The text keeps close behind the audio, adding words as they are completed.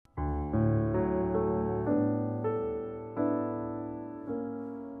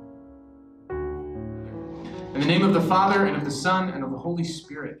In the name of the Father, and of the Son, and of the Holy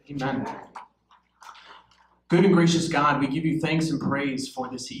Spirit. Amen. Good and gracious God, we give you thanks and praise for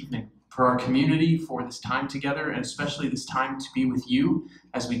this evening, for our community, for this time together, and especially this time to be with you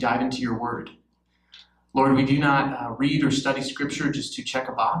as we dive into your word. Lord, we do not read or study Scripture just to check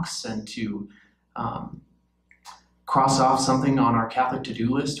a box and to cross off something on our Catholic to-do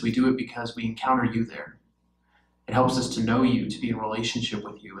list. We do it because we encounter you there. It helps us to know you, to be in relationship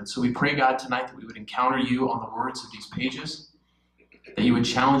with you. And so we pray, God, tonight that we would encounter you on the words of these pages, that you would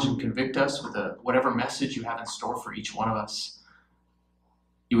challenge and convict us with whatever message you have in store for each one of us.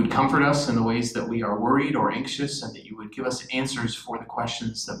 You would comfort us in the ways that we are worried or anxious, and that you would give us answers for the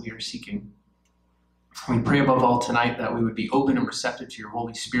questions that we are seeking. We pray above all tonight that we would be open and receptive to your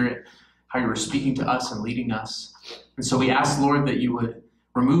Holy Spirit, how you are speaking to us and leading us. And so we ask, Lord, that you would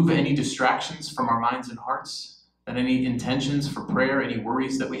remove any distractions from our minds and hearts, that any intentions for prayer, any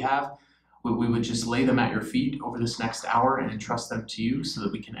worries that we have, we would just lay them at your feet over this next hour and entrust them to you so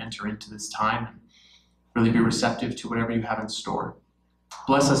that we can enter into this time and really be receptive to whatever you have in store.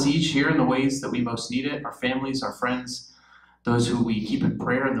 Bless us each here in the ways that we most need it, our families, our friends, those who we keep in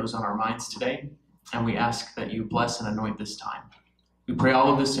prayer and those on our minds today. And we ask that you bless and anoint this time. We pray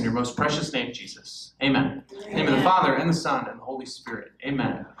all of this in your most precious name, Jesus. Amen. In the name of the Father, and the Son, and the Holy Spirit.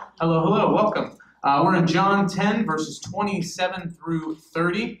 Amen. Hello, hello, welcome. We're in John 10, verses 27 through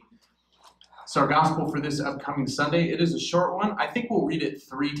 30. It's our gospel for this upcoming Sunday. It is a short one. I think we'll read it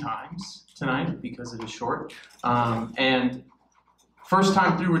 3 times tonight because it is short. And first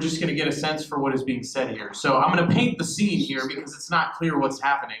time through, we're just going to get a sense for what is being said here. So I'm going to paint the scene here because it's not clear what's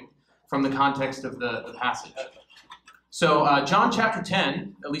happening from the context of the passage. So John chapter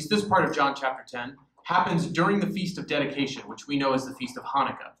 10, at least this part of John chapter 10, happens during the Feast of Dedication, which we know as the Feast of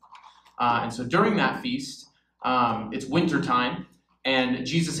Hanukkah. And so during that feast, it's winter time, and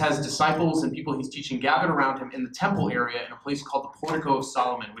Jesus has disciples and people he's teaching gathered around him in the temple area in a place called the Portico of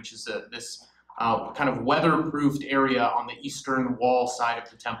Solomon, which is this kind of weatherproofed area on the eastern wall side of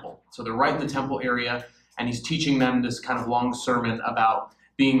the temple. So they're right in the temple area, and he's teaching them this kind of long sermon about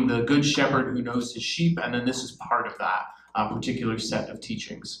being the good shepherd who knows his sheep, and then this is part of that particular set of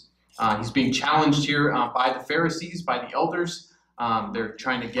teachings. He's being challenged here by the Pharisees, by the elders. They're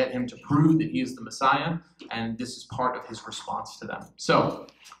trying to get him to prove that he is the Messiah, and this is part of his response to them. So,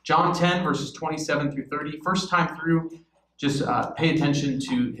 John 10, verses 27 through 30. First time through, just pay attention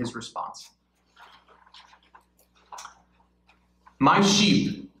to his response. My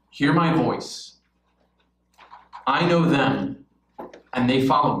sheep hear my voice. I know them, and they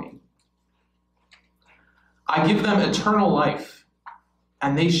follow me. I give them eternal life,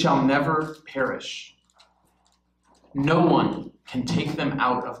 and they shall never perish. No one can take them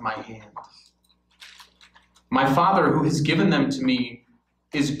out of my hand. My Father, who has given them to me,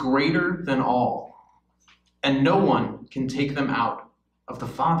 is greater than all, and no one can take them out of the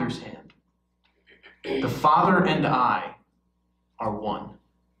Father's hand. The Father and I are one.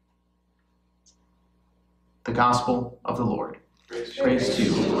 The Gospel of the Lord. Praise to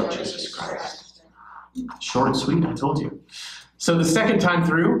you, Lord Jesus Christ. Short and sweet, I told you. So the second time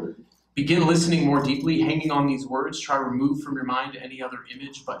through, begin listening more deeply, hanging on these words. Try to remove from your mind any other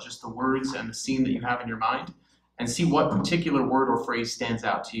image but just the words and the scene that you have in your mind, and see what particular word or phrase stands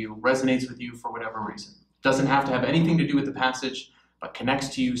out to you, resonates with you for whatever reason. Doesn't have to have anything to do with the passage, but connects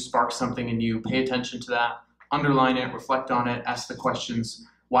to you, sparks something in you. Pay attention to that, underline it, reflect on it, ask the questions.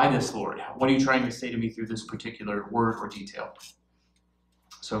 Why this, Lord? What are you trying to say to me through this particular word or detail?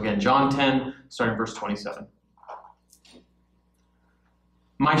 So again, John 10, starting verse 27.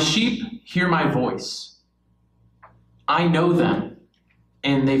 My sheep hear my voice. I know them,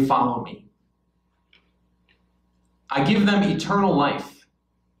 and they follow me. I give them eternal life,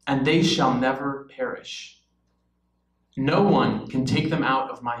 and they shall never perish. No one can take them out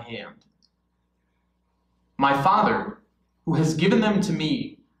of my hand. My Father, who has given them to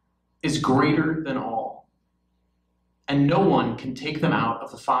me, is greater than all, and no one can take them out of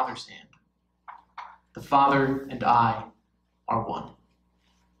the Father's hand. The Father and I are one.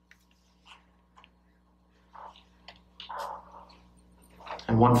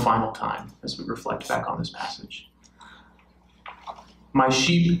 And one final time as we reflect back on this passage. My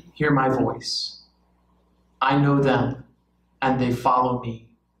sheep hear my voice. I know them, and they follow me.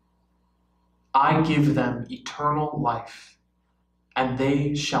 I give them eternal life, and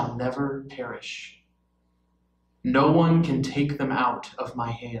they shall never perish. No one can take them out of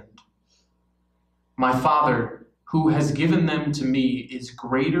my hand. My Father, who has given them to me, is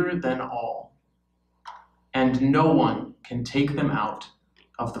greater than all, and no one can take them out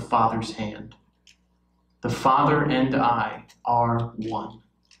of the Father's hand. The Father and I are one.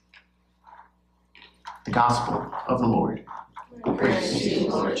 The Gospel of the Lord. Praise to you,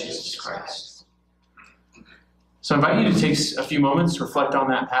 Lord Jesus Christ. So I invite you to take a few moments to reflect on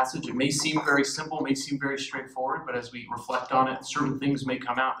that passage. It may seem very simple, may seem very straightforward, but as we reflect on it, certain things may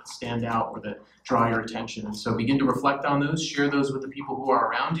come out that stand out or that draw your attention. And so begin to reflect on those, share those with the people who are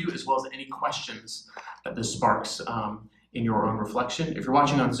around you, as well as any questions that this sparks in your own reflection. If you're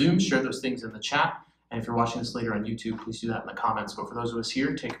watching on Zoom, share those things in the chat. And if you're watching this later on YouTube, please do that in the comments. But for those of us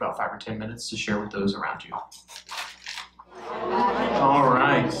here, take about 5 or 10 minutes to share with those around you. All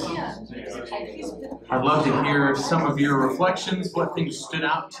right. I'd love to hear some of your reflections, what things stood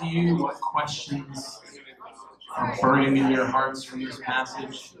out to you, what questions are burning in your hearts from this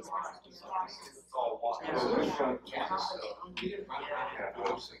passage.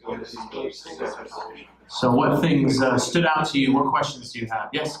 So what things stood out to you? What questions do you have?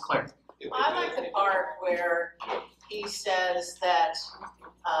 Yes, Claire. I like the part where he says that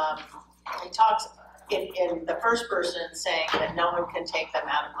he talks in the first person saying that no one can take them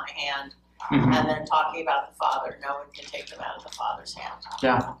out of my hand, and then talking about the Father, no one can take them out of the Father's hand.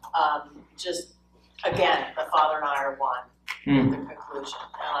 Yeah. Just, again, the Father and I are one, the conclusion.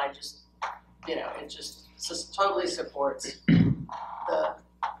 And I just, it just totally supports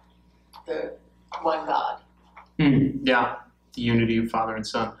the one God. Yeah. The unity of Father and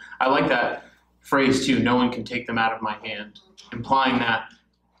Son. I like that phrase too, no one can take them out of my hand, implying that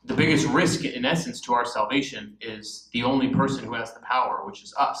the biggest risk in essence to our salvation is the only person who has the power, which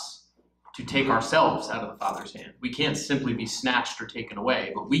is us, to take ourselves out of the Father's hand. We can't simply be snatched or taken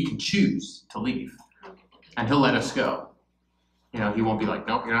away, but we can choose to leave, and he'll let us go. He won't be like,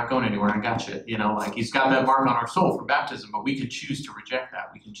 nope, you're not going anywhere, I got you. He's got that mark on our soul for baptism, but we can choose to reject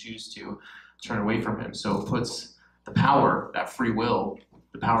that. We can choose to turn away from him. So it puts the power, that free will,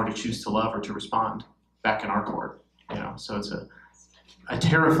 the power to choose to love or to respond back in our court. So it's a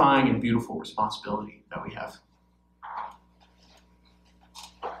terrifying and beautiful responsibility that we have.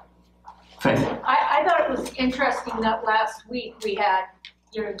 Faith. I thought it was interesting that last week we had,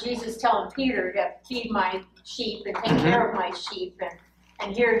 Jesus telling Peter to feed my sheep and take care of my sheep,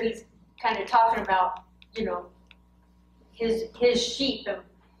 and here he's kind of talking about, his sheep and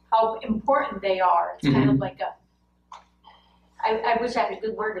how important they are. It's kind of like I wish I had a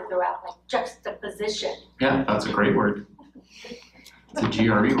good word to throw out, like juxtaposition. Yeah, that's a great word. It's a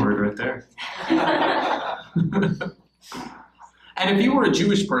GRE word right there. And if you were a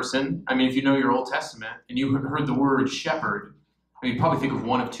Jewish person, if you know your Old Testament, and you heard the word shepherd, you'd probably think of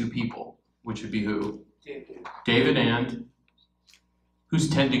one of two people, which would be who? David and who's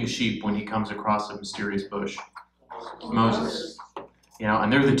tending sheep when he comes across a mysterious bush? Moses.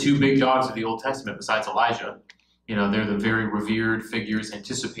 And they're the two big dogs of the Old Testament besides Elijah. They're the very revered figures,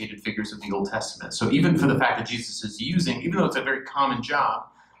 anticipated figures of the Old Testament. So even for the fact that Jesus is using, even though it's a very common job,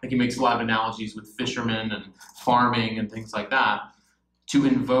 he makes a lot of analogies with fishermen and farming and things like that, to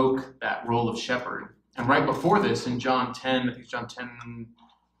invoke that role of shepherd. And right before this, in John 10, I think John 10,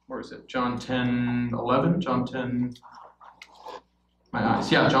 where is it? John 10, 11? John 10, my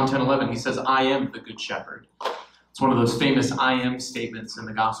eyes. Yeah, John 10, 11, he says, I am the good shepherd. It's one of those famous I am statements in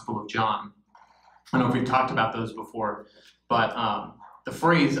the Gospel of John. I don't know if we've talked about those before, but the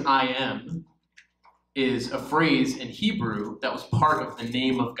phrase I am is a phrase in Hebrew that was part of the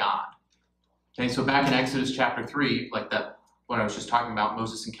name of God. Okay, so back in Exodus chapter 3, what I was just talking about,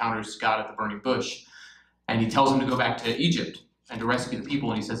 Moses encounters God at the burning bush, and he tells him to go back to Egypt and to rescue the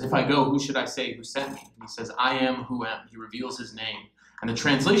people, and he says, if I go, who should I say who sent me? And he says, I am who am. He reveals his name. And the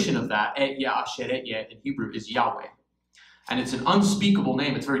translation of that, Et Yah Asher Et Yeh, in Hebrew, is Yahweh. And it's an unspeakable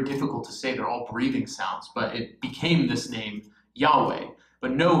name. It's very difficult to say. They're all breathing sounds. But it became this name, Yahweh.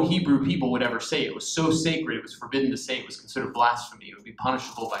 But no Hebrew people would ever say it. It was so sacred, it was forbidden to say. It was considered blasphemy. It would be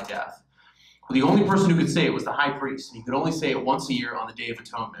punishable by death. But the only person who could say it was the high priest. And he could only say it once a year on the Day of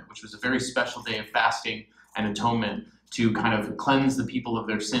Atonement, which was a very special day of fasting and atonement to kind of cleanse the people of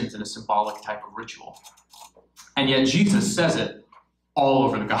their sins in a symbolic type of ritual. And yet Jesus says it all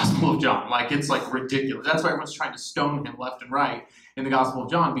over the Gospel of John. It's ridiculous. That's why everyone's trying to stone him left and right in the Gospel of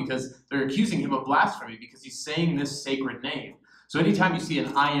John, because they're accusing him of blasphemy because he's saying this sacred name. So anytime you see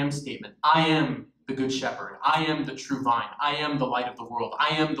an I am statement, I am the good shepherd, I am the true vine, I am the light of the world,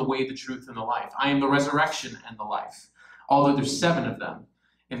 I am the way, the truth, and the life, I am the resurrection and the life. Although there's 7 of them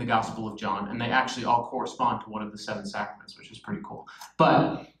in the Gospel of John, and they actually all correspond to one of the 7 sacraments, which is pretty cool.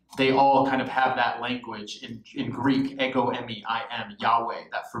 But they all kind of have that language in Greek, ego eimi, I am, Yahweh,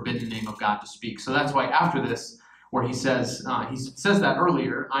 that forbidden name of God to speak. So that's why after this, where he says that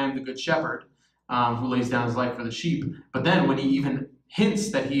earlier, I am the good shepherd who lays down his life for the sheep. But then when he even hints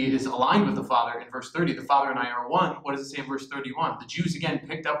that he is aligned with the Father in verse 30, the Father and I are one, what does it say in verse 31? The Jews again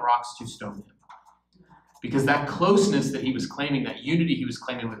picked up rocks to stone him. because that closeness that he was claiming, that unity he was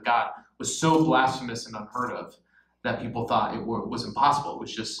claiming with God, was so blasphemous and unheard of that people thought it was impossible. It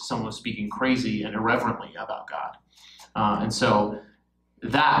was just someone was speaking crazy and irreverently about God. And so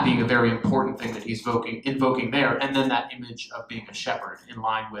that being a very important thing that he's invoking there, and then that image of being a shepherd in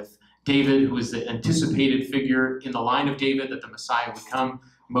line with David, who is the anticipated figure in the line of David that the Messiah would come.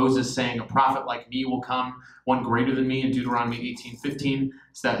 Moses saying, a prophet like me will come, one greater than me in Deuteronomy 18:15.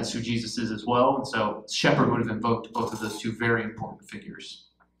 So that is who Jesus is as well. And so shepherd would have invoked both of those two very important figures.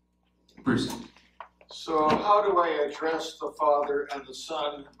 Bruce. So how do I address the Father and the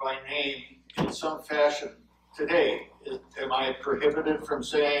Son by name in some fashion today? Am I prohibited from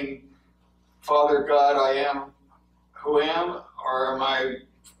saying, Father God, I am who am? Or am I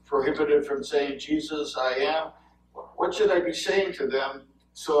prohibited from saying, Jesus, I am? What should I be saying to them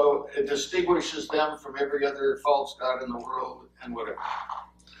so it distinguishes them from every other false god in the world and whatever?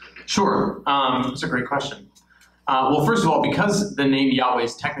 Sure. That's a great question. Well, first of all, because the name Yahweh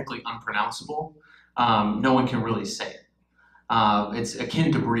is technically unpronounceable, no one can really say it. It's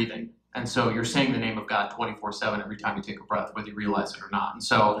akin to breathing. And so you're saying the name of God 24/7 every time you take a breath, whether you realize it or not. And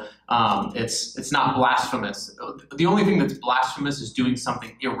so it's not blasphemous. The only thing that's blasphemous is doing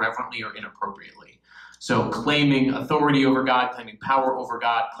something irreverently or inappropriately. So claiming authority over God, claiming power over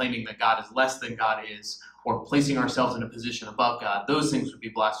God, claiming that God is less than God is, or placing ourselves in a position above God, those things would be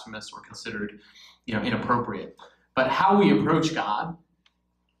blasphemous or considered, inappropriate. But how we approach God,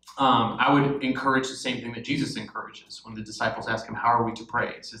 I would encourage the same thing that Jesus encourages when the disciples ask him, how are we to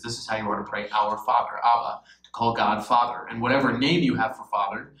pray? He says, this is how you are to pray, our Father, Abba, to call God Father. And whatever name you have for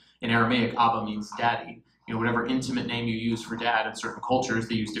Father, in Aramaic, Abba means daddy. Whatever intimate name you use for dad, in certain cultures,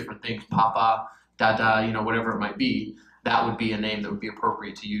 they use different things, Papa, Dada, whatever it might be. That would be a name that would be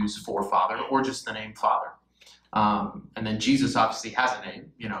appropriate to use for Father, or just the name Father. And then Jesus obviously has a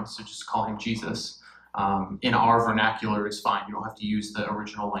name, so just call him Jesus. In our vernacular, it's fine. You don't have to use the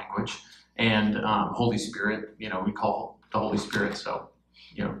original language. And Holy Spirit, we call the Holy Spirit. So,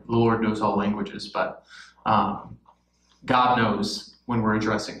 the Lord knows all languages, but God knows when we're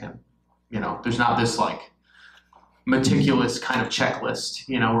addressing him. There's not this meticulous kind of checklist,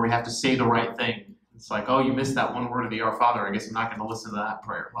 where we have to say the right thing. It's like, oh, you missed that one word of the Our Father. I guess I'm not going to listen to that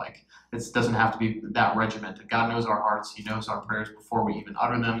prayer. It doesn't have to be that regimented. God knows our hearts. He knows our prayers before we even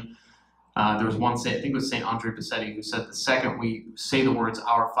utter them. There was one, I think it was St. Andre Bassetti, who said the second we say the words,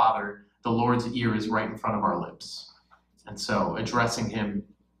 Our Father, the Lord's ear is right in front of our lips. And so addressing him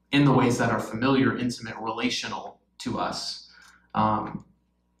in the ways that are familiar, intimate, relational to us,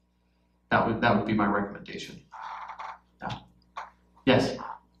 that would be my recommendation. Yeah. Yes?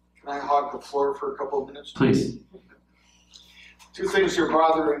 Can I hog the floor for a couple of minutes? Please. Two things are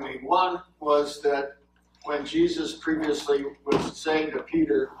bothering me. One was that when Jesus previously was saying to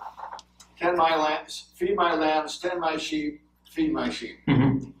Peter, tend my lambs, feed my lambs, tend my sheep, feed my sheep.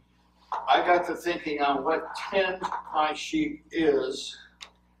 Mm-hmm. I got to thinking on what tend my sheep is,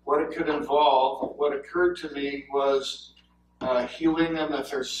 what it could involve. What occurred to me was healing them if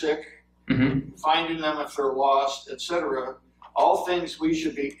they're sick, mm-hmm. finding them if they're lost, etc. All things we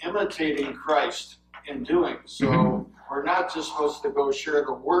should be imitating Christ in doing. So mm-hmm. we're not just supposed to go share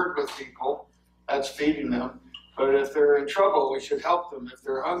the word with people, that's feeding them. But if they're in trouble, we should help them. If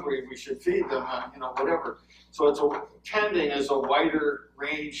they're hungry, we should feed them, whatever. So tending is a wider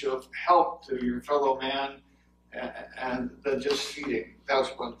range of help to your fellow man and than just feeding. That's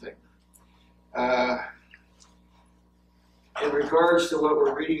one thing. In regards to what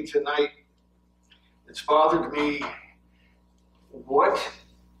we're reading tonight, it's bothered me, what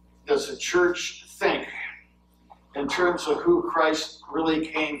does the church think in terms of who Christ really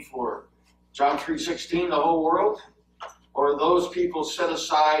came for? John 3:16, the whole world? Or those people set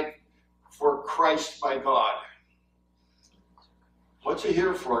aside for Christ by God? What's he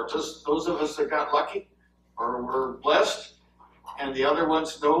here for? Just those of us that got lucky? Or were blessed? And the other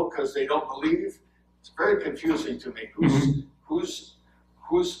ones no, because they don't believe? It's very confusing to me. Who's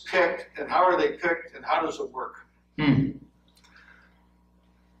picked, and how are they picked, and how does it work?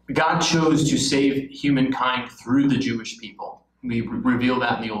 God chose to save humankind through the Jewish people. We reveal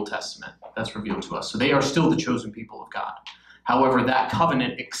that in the Old Testament. That's revealed to us. So they are still the chosen people of God. However, that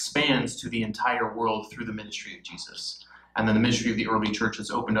covenant expands to the entire world through the ministry of Jesus. And then the ministry of the early church is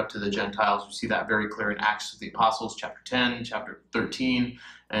opened up to the Gentiles. We see that very clear in Acts of the Apostles, chapter 10, chapter 13,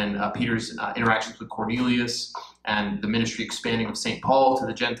 and Peter's interactions with Cornelius, and the ministry expanding of St. Paul to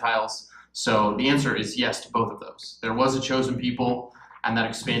the Gentiles. So the answer is yes to both of those. There was a chosen people, and that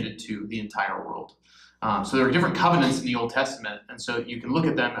expanded to the entire world. So there are different covenants in the Old Testament, and so you can look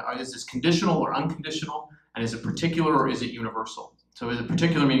at them, is this conditional or unconditional, and is it particular or is it universal? So is it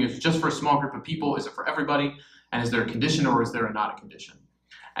particular, meaning it's just for a small group of people? Is it for everybody? And is there a condition or is there not a condition?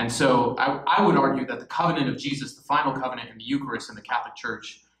 And so I would argue that the covenant of Jesus, the final covenant in the Eucharist in the Catholic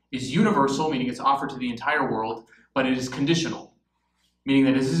Church, is universal, meaning it's offered to the entire world, but it is conditional, meaning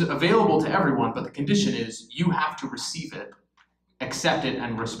that it is available to everyone, but the condition is you have to receive it, accept it,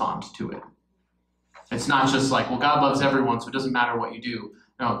 and respond to it. It's not just like, well, God loves everyone, so it doesn't matter what you do.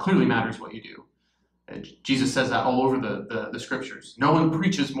 No, it clearly matters what you do. Jesus says that all over the scriptures. No one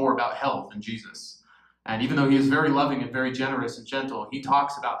preaches more about hell than Jesus. And even though he is very loving and very generous and gentle, he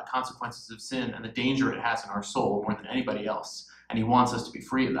talks about the consequences of sin and the danger it has in our soul more than anybody else. And he wants us to be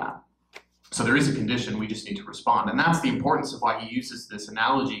free of that. So there is a condition, we just need to respond. And that's the importance of why he uses this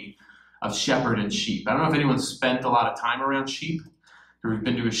analogy of shepherd and sheep. I don't know if anyone's spent a lot of time around sheep, or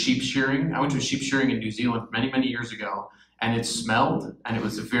been to a sheep shearing. I went to a sheep shearing in New Zealand many, many years ago, and it smelled, and it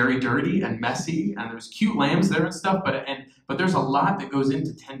was very dirty and messy, and there was cute lambs there and stuff, but there's a lot that goes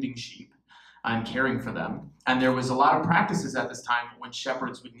into tending sheep and caring for them. And there was a lot of practices at this time when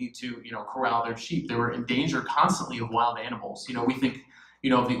shepherds would need to, corral their sheep. They were in danger constantly of wild animals. We think,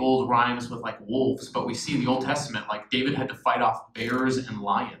 of the old rhymes with like wolves, but we see in the Old Testament, like David had to fight off bears and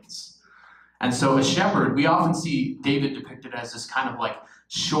lions. And so a shepherd, we often see David depicted as this kind of like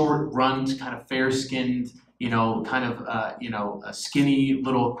short, runt, kind of fair-skinned, a skinny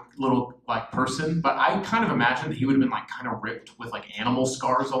little like person. But I kind of imagine that he would have been like kind of ripped with like animal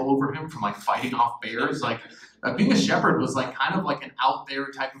scars all over him from like fighting off bears. Like being a shepherd was like kind of like an out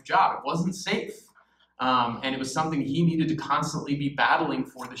there type of job. It wasn't safe. And it was something he needed to constantly be battling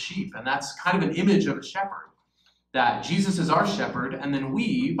for the sheep. And that's kind of an image of a shepherd. That Jesus is our shepherd, and then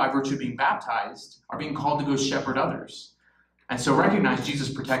we, by virtue of being baptized, are being called to go shepherd others. And so recognize Jesus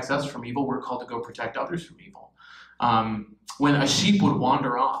protects us from evil, we're called to go protect others from evil. When a sheep would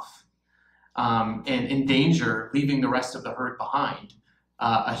wander off and in danger, leaving the rest of the herd behind,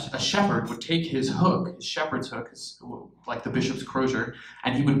 a shepherd would take his hook, his shepherd's hook, like the bishop's crozier,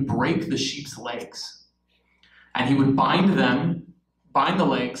 and he would break the sheep's legs. And he would bind the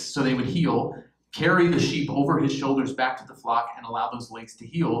legs so they would heal, carry the sheep over his shoulders back to the flock and allow those legs to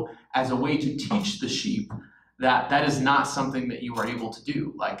heal as a way to teach the sheep that is not something that you are able to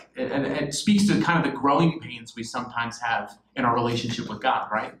do. Like, and it speaks to kind of the growing pains we sometimes have in our relationship with God,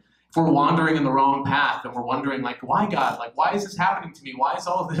 right? If we're wandering in the wrong path and we're wondering like, why God? Like, why is this happening to me? Why is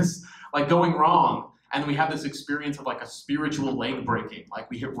all of this like going wrong? And we have this experience of like a spiritual leg breaking, like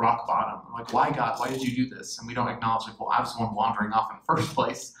we hit rock bottom. We're like, why God? Why did you do this? And we don't acknowledge like, well, I was the one wandering off in the first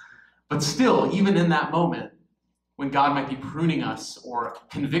place. But still, even in that moment, when God might be pruning us or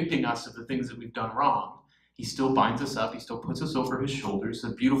convicting us of the things that we've done wrong, he still binds us up, he still puts us over his shoulders.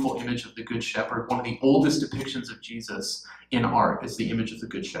 The beautiful image of the Good Shepherd, one of the oldest depictions of Jesus in art is the image of the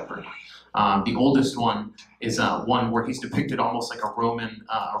Good Shepherd. The oldest one is one where he's depicted almost like a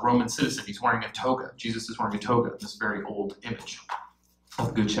Roman citizen. He's wearing a toga. Jesus is wearing a toga, this very old image of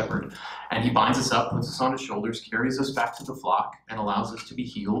the Good Shepherd. And he binds us up, puts us on his shoulders, carries us back to the flock, and allows us to be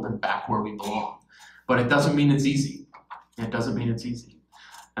healed and back where we belong. But it doesn't mean it's easy. It doesn't mean it's easy.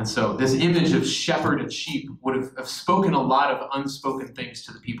 And so this image of shepherd and sheep would have spoken a lot of unspoken things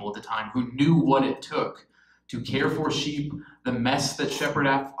to the people at the time who knew what it took to care for sheep, the mess that shepherd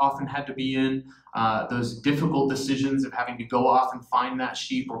often had to be in, those difficult decisions of having to go off and find that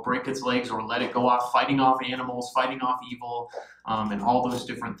sheep or break its legs or let it go off, fighting off animals, fighting off evil, and all those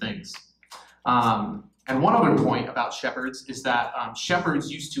different things. And one other point about shepherds is that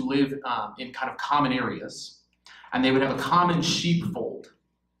shepherds used to live in kind of common areas, and they would have a common sheepfold.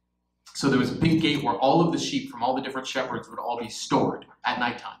 So there was a big gate where all of the sheep from all the different shepherds would all be stored at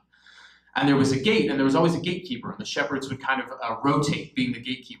nighttime. And there was a gate, and there was always a gatekeeper, and the shepherds would kind of rotate being the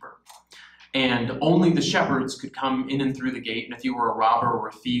gatekeeper. And only the shepherds could come in and through the gate, and if you were a robber or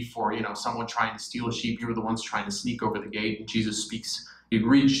a thief or someone trying to steal a sheep, you were the ones trying to sneak over the gate, and Jesus speaks. You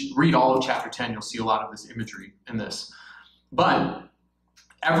read all of chapter 10, you'll see a lot of this imagery in this. But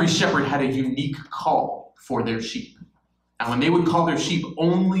every shepherd had a unique call for their sheep. And when they would call their sheep,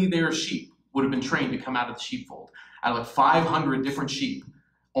 only their sheep would have been trained to come out of the sheepfold. Out of like 500 different sheep,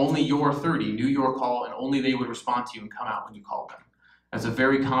 only your 30 knew your call, and only they would respond to you and come out when you called them. That's a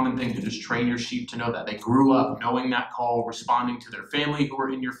very common thing to just train your sheep to know that. They grew up knowing that call, responding to their family who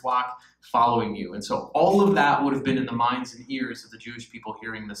were in your flock, following you. And so all of that would have been in the minds and ears of the Jewish people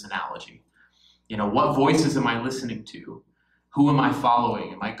hearing this analogy. What voices am I listening to? Who am I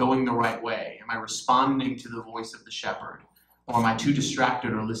following? Am I going the right way? Am I responding to the voice of the shepherd? Or am I too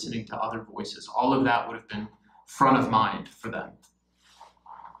distracted or listening to other voices? All of that would have been front of mind for them.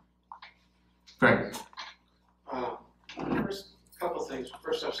 Greg. First, a couple things.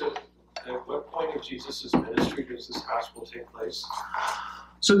 First, I said At what point in Jesus' ministry does this gospel take place?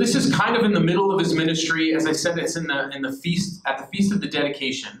 So this is kind of in the middle of his ministry. As I said, it's in the feast, at the Feast of the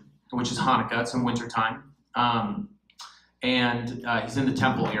Dedication, which is Hanukkah. It's in wintertime. And he's in the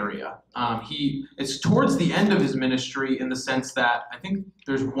temple area. It's towards the end of his ministry in the sense that I think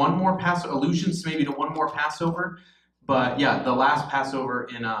there's one more Passover, allusions maybe to one more Passover. But yeah, the last Passover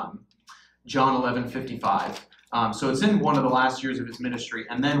in John 11:55. So it's in one of the last years of his ministry.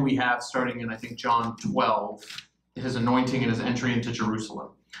 And then we have, starting in I think John 12, his anointing and his entry into Jerusalem.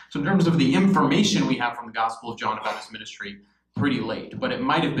 So in terms of the information we have from the Gospel of John about his ministry, pretty late. But it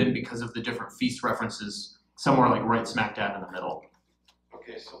might have been because of the different feast references somewhere like right smack dab in the middle.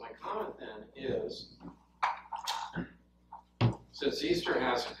 Okay, so my comment then is, since Easter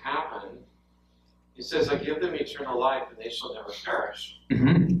hasn't happened, he says, I give them eternal life and they shall never perish.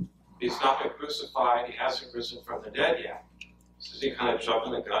 Mm-hmm. He's not been crucified, he hasn't risen from the dead yet. So is he kind of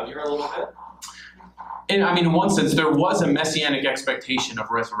jumping the gun here a little bit? And I mean, in one sense, there was a messianic expectation of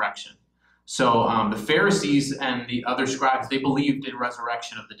resurrection. So the Pharisees and the other scribes, they believed in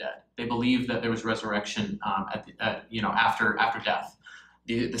resurrection of the dead. They believed that there was resurrection after death.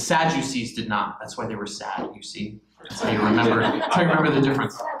 The Sadducees did not. That's why they were sad. You see, that's how you remember. That's how you remember the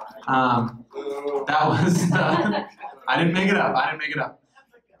difference. That was. I didn't make it up.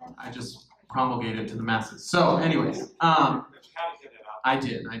 I just promulgated it to the masses. So, anyways. I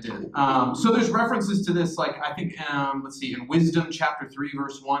did. So there's references to this, like I think, let's see, in Wisdom chapter 3,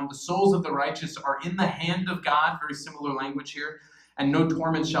 verse 1, the souls of the righteous are in the hand of God, very similar language here, and no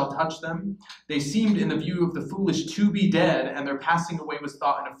torment shall touch them. They seemed in the view of the foolish to be dead, and their passing away was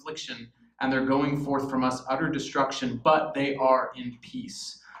thought an affliction, and their going forth from us utter destruction, but they are in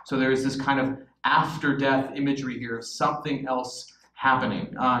peace. So there is this kind of after death imagery here of something else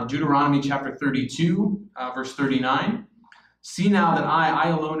happening. Deuteronomy chapter 32, verse 39. See now that I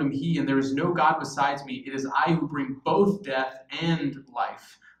alone am he, and there is no God besides me. It is I who bring both death and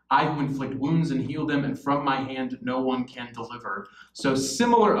life. I who inflict wounds and heal them, and from my hand no one can deliver. So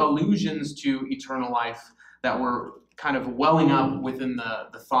similar allusions to eternal life that were kind of welling up within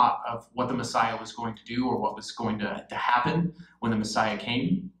the thought of what the Messiah was going to do, or what was going to happen when the Messiah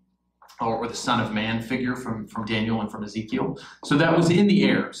came, or the Son of Man figure from Daniel and from Ezekiel. So that was in the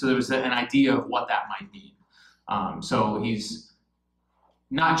air. So there was an idea of what that might mean. So he's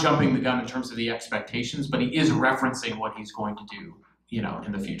not jumping the gun in terms of the expectations, but he is referencing what he's going to do,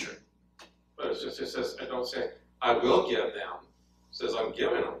 in the future. But it says, I don't say, I will give them. It says, I'm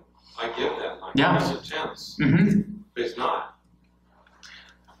giving them. I give them. Like present tense. Mm-hmm. But it's not.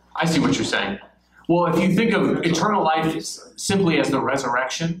 I see what you're saying. Well, if you think of eternal life simply as the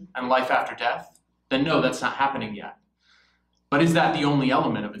resurrection and life after death, then no, that's not happening yet. But is that the only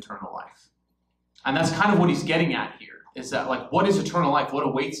element of eternal life? And that's kind of what he's getting at here, is that, like, what is eternal life? What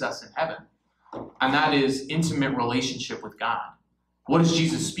awaits us in heaven? And that is intimate relationship with God. What is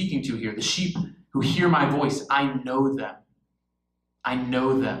Jesus speaking to here? The sheep who hear my voice, I know them. I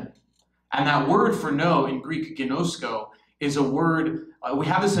know them. And that word for know in Greek, ginosko, is a word, we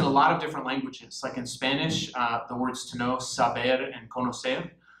have this in a lot of different languages. Like in Spanish, the words to know, saber and conocer.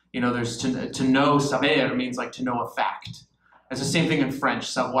 There's to know, saber means like to know a fact. It's the same thing in French,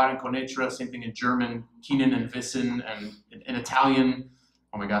 savoir and connaître, same thing in German, kennen and wissen, and in Italian,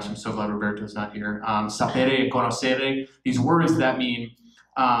 oh my gosh, I'm so glad Roberto's not here, sapere and conoscere, these words that mean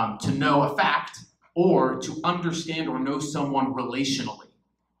to know a fact or to understand or know someone relationally,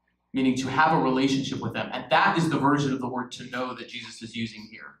 meaning to have a relationship with them. And that is the version of the word to know that Jesus is using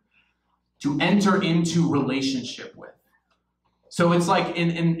here, to enter into relationship with. So it's like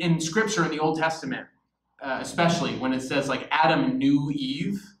in Scripture in the Old Testament, especially when it says like Adam knew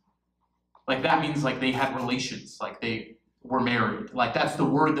Eve, like that means like they had relations, like they were married. Like that's the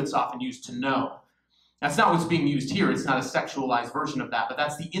word that's often used, to know. That's not what's being used here. It's not a sexualized version of that, but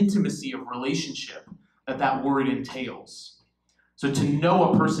that's the intimacy of relationship that word entails. So to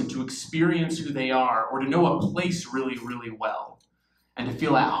know a person, to experience who they are, or to know a place really, really well, and to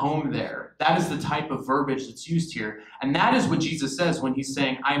feel at home there. That is the type of verbiage that's used here. And that is what Jesus says when he's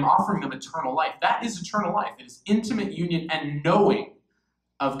saying, I am offering them eternal life. That is eternal life. It is intimate union and knowing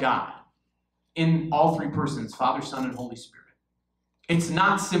of God in all three persons, Father, Son, and Holy Spirit. It's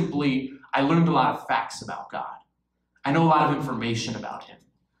not simply, I learned a lot of facts about God. I know a lot of information about him.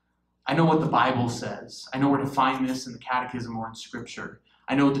 I know what the Bible says. I know where to find this in the catechism or in Scripture.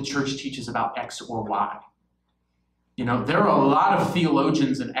 I know what the church teaches about X or Y. There are a lot of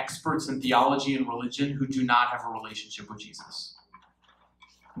theologians and experts in theology and religion who do not have a relationship with Jesus.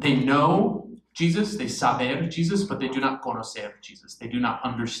 They know Jesus, they saber Jesus, but they do not conocer Jesus. They do not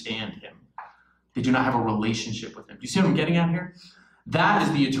understand him. They do not have a relationship with him. Do you see what I'm getting at here? That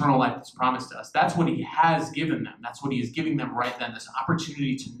is the eternal life that's promised to us. That's what he has given them. That's what he is giving them right then, this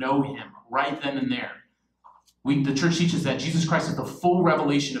opportunity to know him right then and there. The church teaches that Jesus Christ is the full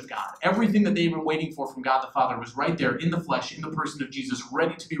revelation of God. Everything that they've been waiting for from God the Father was right there in the flesh, in the person of Jesus,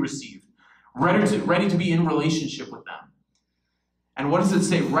 ready to be received, ready to be in relationship with them. And what does it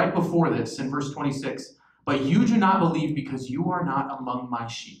say right before this in verse 26? But you do not believe because you are not among my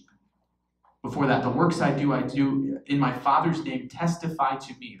sheep. Before that, the works I do in my Father's name testify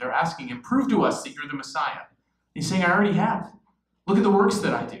to me. They're asking him, prove to us that you're the Messiah. He's saying, I already have. Look at the works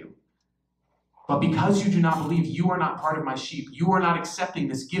that I do. But because you do not believe, you are not part of my sheep. You are not accepting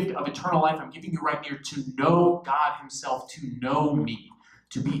this gift of eternal life I'm giving you right here to know God himself, to know me,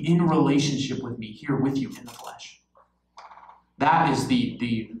 to be in relationship with me here with you in the flesh. That is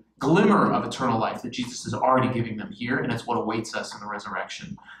the glimmer of eternal life that Jesus is already giving them here, and it's what awaits us in the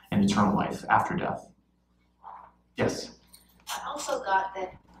resurrection and eternal life after death. Yes? I also got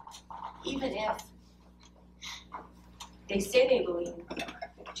that even if they say they believe,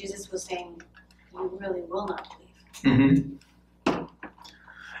 Jesus was saying, you really will not believe. Mm-hmm.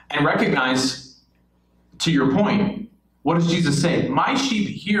 And recognize, to your point, what does Jesus say? My sheep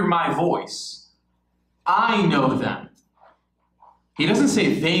hear my voice. I know them. He doesn't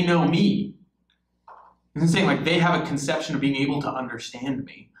say they know me. He doesn't say like they have a conception of being able to understand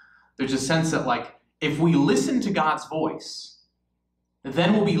me. There's a sense that like if we listen to God's voice,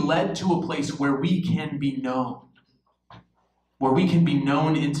 then we'll be led to a place where we can be known. Where we can be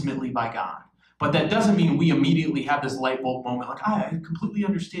known intimately by God. But that doesn't mean we immediately have this light bulb moment like, I completely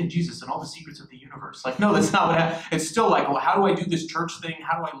understand Jesus and all the secrets of the universe. Like, no, that's not what happens. It's still like, well, how do I do this church thing?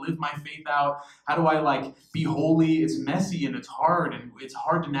 How do I live my faith out? How do I like be holy? It's messy and it's hard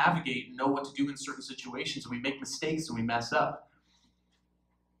to navigate and know what to do in certain situations. And we make mistakes and we mess up.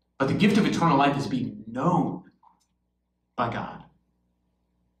 But the gift of eternal life is being known by God.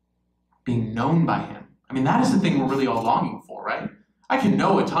 Being known by him. I mean, that is the thing we're really all longing for, right? I can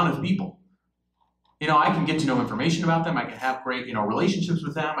know a ton of people. I can get to know information about them. I can have great, relationships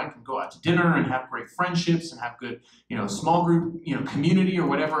with them. I can go out to dinner and have great friendships and have good, small group, community or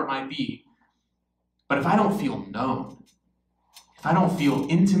whatever it might be. But if I don't feel known, if I don't feel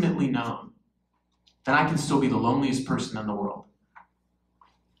intimately known, then I can still be the loneliest person in the world.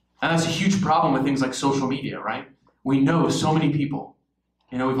 And that's a huge problem with things like social media, right? We know so many people.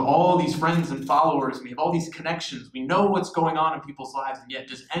 We have all these friends and followers, and we have all these connections. We know what's going on in people's lives, and yet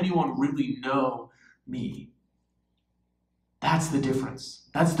does anyone really know me? That's the difference.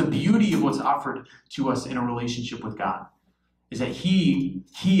 That's the beauty of what's offered to us in a relationship with God, is that He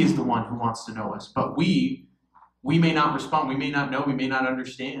is the one who wants to know us. But we may not respond, we may not know, we may not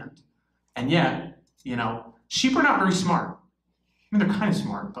understand. And yet, sheep are not very smart. I mean, they're kind of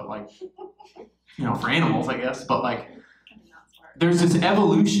smart, but for animals, I guess, but there's this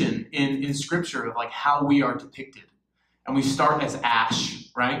evolution in Scripture of how we are depicted. And we start as ash,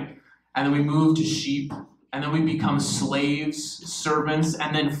 right? And then we move to sheep, and then we become slaves, servants,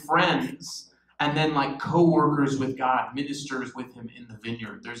 and then friends, and then co-workers with God, ministers with him in the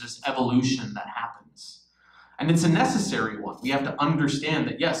vineyard. There's this evolution that happens. And it's a necessary one. We have to understand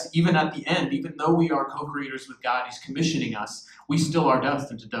that, yes, even at the end, even though we are co-creators with God, he's commissioning us, we still are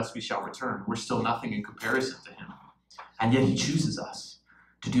dust, and to dust we shall return. We're still nothing in comparison to him. And yet he chooses us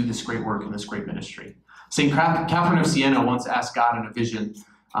to do this great work and this great ministry. St. Catherine of Siena once asked God in a vision,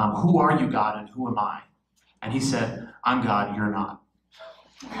 who are you, God, and who am I? And he said, I'm God, you're not.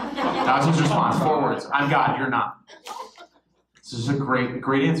 That was his response, 4 words. I'm God, you're not. This is a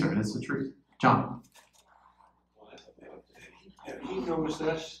great answer, and it's the truth. John. And he knows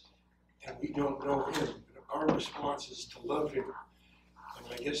us, and we don't know him. But our response is to love him.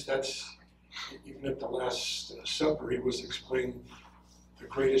 And I guess that's, even at the Last Supper, he was explaining the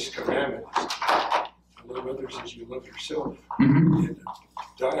greatest commandment is to love others as you love yourself, and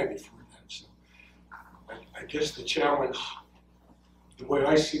die before that. So I guess the challenge, the way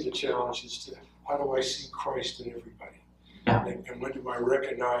I see the challenge is to, how do I see Christ in everybody? Yeah. And when do I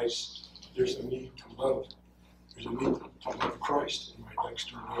recognize there's a need to love? There's a need to love Christ in my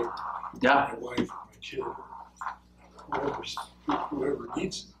next door neighbor, my wife, my kid, whoever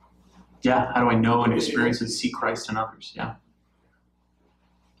needs it. Yeah, how do I know and experience and see Christ in others? Yeah,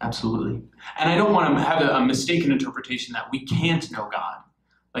 absolutely. And I don't want to have a mistaken interpretation that we can't know God,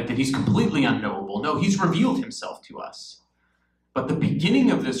 like that he's completely unknowable. No, he's revealed himself to us. But the beginning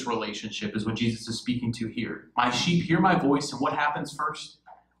of this relationship is what Jesus is speaking to here. My sheep hear my voice, and what happens first?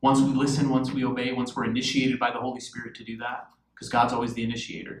 Once we listen, once we obey, once we're initiated by the Holy Spirit to do that, because God's always the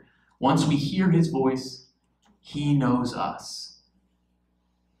initiator. Once we hear his voice, he knows us.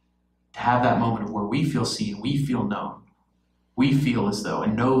 To have that moment of where we feel seen, we feel known, we feel as though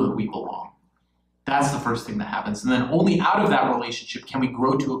and know that we belong. That's the first thing that happens. And then only out of that relationship can we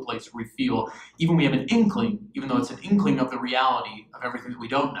grow to a place where we feel, even we have an inkling, even though it's an inkling of the reality of everything that we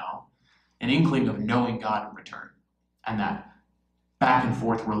don't know, an inkling of knowing God in return, and that back and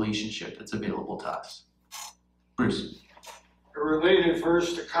forth relationship that's available to us. Bruce. A related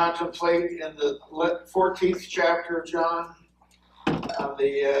verse to contemplate in the 14th chapter of John,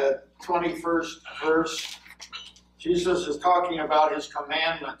 the 21st verse. Jesus is talking about his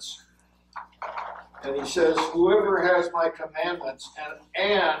commandments. And he says, whoever has my commandments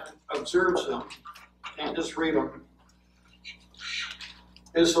and observes them, can't just read them,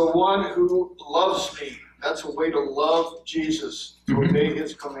 is the one who loves me. That's a way to love Jesus, to obey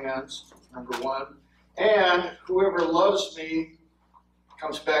his commands, number one. And whoever loves me,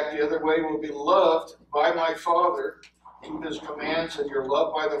 comes back the other way, will be loved by my Father. Keep his commands, and you're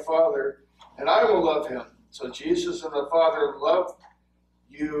loved by the Father, and I will love him. So Jesus and the Father love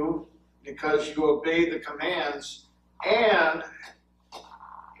you because you obey the commands, and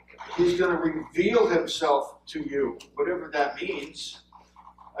he's going to reveal himself to you, whatever that means.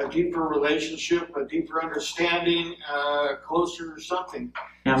 A deeper relationship, a deeper understanding, closer or something.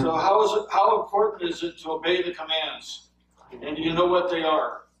 Yeah. So how important is it to obey the commands? And do you know what they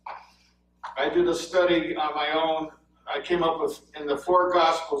are? I did a study on my own. I came up with, in the 4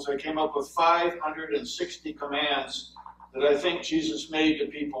 Gospels, I came up with 560 commands that I think Jesus made to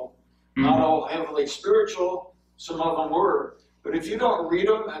people. Not all heavily spiritual, some of them were. But if you don't read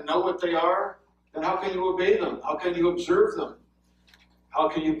them and know what they are, then how can you obey them? How can you observe them? How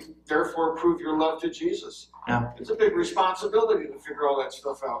can you therefore prove your love to Jesus? Yeah. It's a big responsibility to figure all that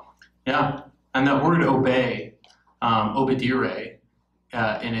stuff out. Yeah, and that word obey, obedire,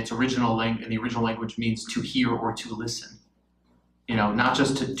 in its original in the original language means to hear or to listen. You know, not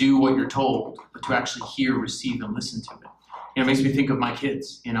just to do what you're told, but to actually hear, receive, and listen to it. You know, it makes me think of my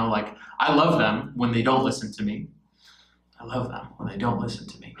kids. You know, like, I love them when they don't listen to me. I love them when they don't listen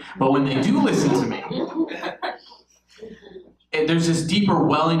to me. But when they do listen to me, there's this deeper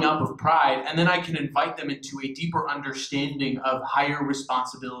welling up of pride, and then I can invite them into a deeper understanding of higher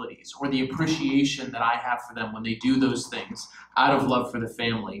responsibilities, or the appreciation that I have for them when they do those things out of love for the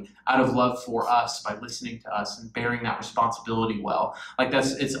family, out of love for us by listening to us and bearing that responsibility well. Like,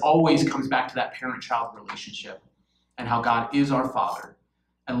 it's always comes back to that parent-child relationship and how God is our Father,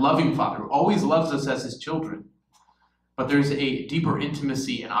 and loving Father who always loves us as his children. But there's a deeper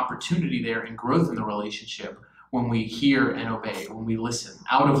intimacy and opportunity there and growth in the relationship when we hear and obey, when we listen,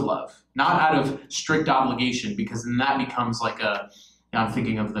 out of love, not out of strict obligation, because then that becomes like I'm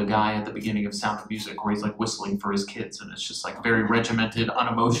thinking of the guy at the beginning of Sound of Music where he's like whistling for his kids, and it's just like a very regimented,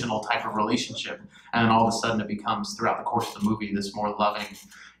 unemotional type of relationship. And then all of a sudden it becomes, throughout the course of the movie, this more loving,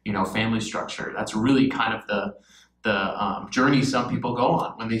 family structure. That's really kind of the journey some people go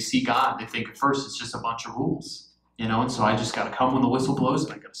on. When they see God, they think at first it's just a bunch of rules, and so I just got to come when the whistle blows,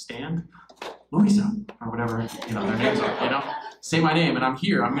 and I got to stand, Louisa, or whatever, their names are, say my name, and I'm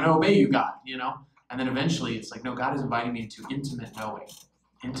here, I'm going to obey you, God, and then eventually it's like, no, God is inviting me into intimate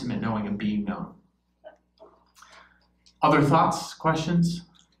knowing and being known. Other thoughts, questions?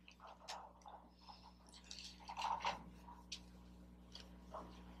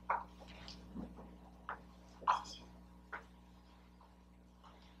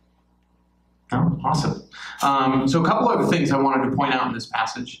 Oh, awesome. So a couple other things I wanted to point out in this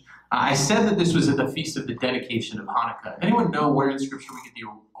passage. I said that this was at the feast of the dedication of Hanukkah. Anyone know where in Scripture we get the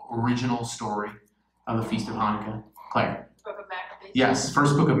original story of the Feast of Hanukkah? Claire? Book of Maccabees. Yes,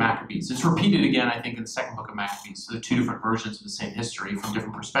 first book of Maccabees. It's repeated again, I think, in the second book of Maccabees. So they're two different versions of the same history from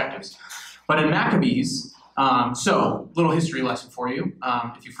different perspectives. But in Maccabees, little history lesson for you,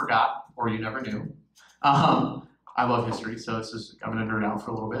 if you forgot or you never knew. I love history, so I'm going to nerd out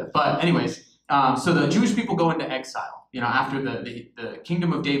for a little bit. But anyways, so the Jewish people go into exile. After the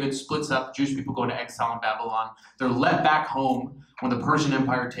kingdom of David splits up, Jewish people go into exile in Babylon. They're led back home when the Persian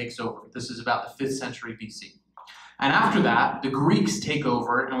Empire takes over. This is about the 5th century BC. And after that, the Greeks take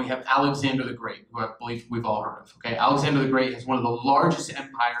over, and we have Alexander the Great, who I believe we've all heard of. Okay, Alexander the Great is one of the largest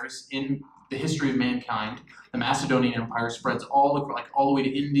empires in the history of mankind. The Macedonian Empire spreads all the way to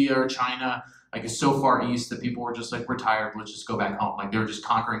India or China. Like, it's so far east that people were just like, we're tired, let's just go back home. Like, they were just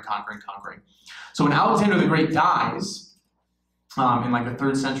conquering. So when Alexander the Great dies, in like the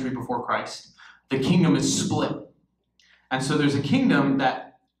 3rd century before Christ, the kingdom is split. And so there's a kingdom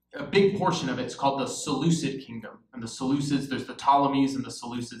that, a big portion of it's called the Seleucid kingdom. And the Seleucids, there's the Ptolemies and the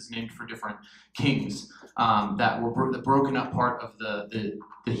Seleucids named for different kings that were the broken up part of the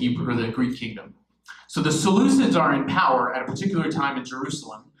Hebrew or the Greek kingdom. So the Seleucids are in power at a particular time in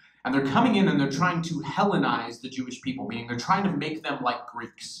Jerusalem. And they're coming in and they're trying to Hellenize the Jewish people, meaning they're trying to make them like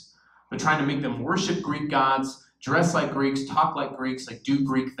Greeks. They're trying to make them worship Greek gods, dress like Greeks, talk like Greeks, like do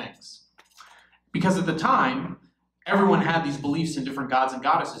Greek things. Because at the time, everyone had these beliefs in different gods and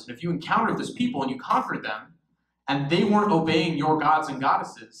goddesses. And if you encountered this people and you conquered them, and they weren't obeying your gods and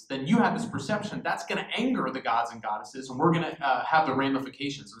goddesses, then you had this perception that's going to anger the gods and goddesses, and we're going to have the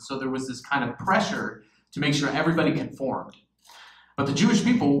ramifications. And so there was this kind of pressure to make sure everybody conformed. But the Jewish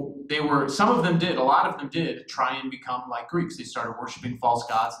people, some of them did, a lot of them did try and become like Greeks. They started worshiping false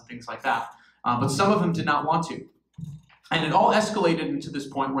gods and things like that. But some of them did not want to. And it all escalated into this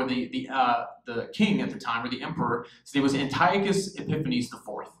point where the king at the time, or the emperor, his name was Antiochus Epiphanes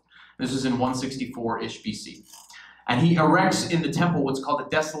IV. This was in 164-ish BC. And he erects in the temple what's called a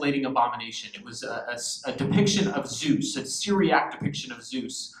desolating abomination. It was a depiction of Zeus, a Syriac depiction of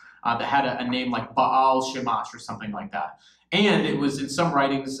Zeus that had a name like Baal Shemash or something like that. And it was, in some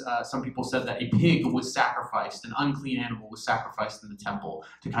writings, some people said that a pig was sacrificed, an unclean animal was sacrificed in the temple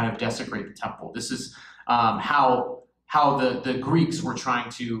to kind of desecrate the temple. This is how the Greeks were trying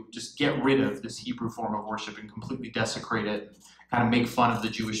to just get rid of this Hebrew form of worship and completely desecrate it, and kind of make fun of the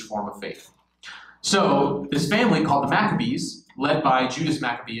Jewish form of faith. So this family called the Maccabees, led by Judas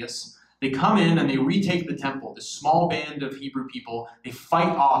Maccabeus, they come in and they retake the temple. This small band of Hebrew people, they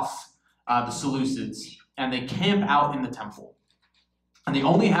fight off the Seleucids, and they camp out in the temple. And they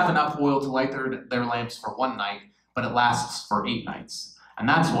only have enough oil to light their lamps for one night, but it lasts for 8 nights. And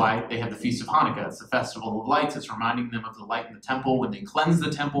that's why they have the Feast of Hanukkah. It's the Festival of Lights. It's reminding them of the light in the temple. When they cleansed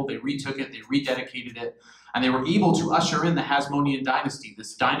the temple, they retook it, they rededicated it, and they were able to usher in the Hasmonean dynasty,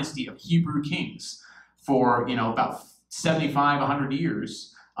 this dynasty of Hebrew kings, for about 75, 100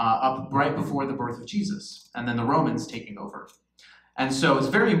 years, up right before the birth of Jesus, and then the Romans taking over. And so it's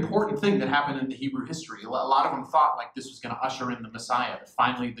a very important thing that happened in the Hebrew history. A lot of them thought like this was going to usher in the Messiah, that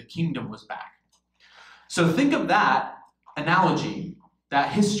finally the kingdom was back. So think of that analogy,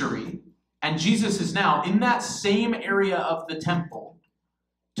 that history, and Jesus is now in that same area of the temple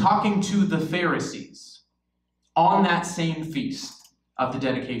talking to the Pharisees on that same feast of the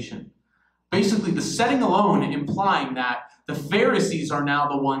dedication. Basically, the setting alone implying that the Pharisees are now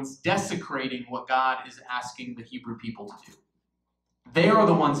the ones desecrating what God is asking the Hebrew people to do. They are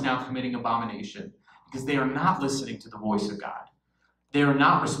the ones now committing abomination because they are not listening to the voice of God. They are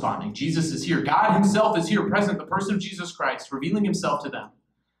not responding. Jesus is here. God himself is here, present, the person of Jesus Christ, revealing himself to them.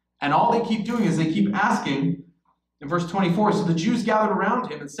 And all they keep doing is they keep asking, in verse 24, so the Jews gathered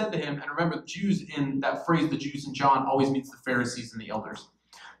around him and said to him, and remember, the Jews in that phrase, the Jews in John, always means the Pharisees and the elders,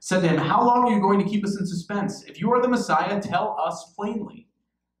 said to him, how long are you going to keep us in suspense? If you are the Messiah, tell us plainly.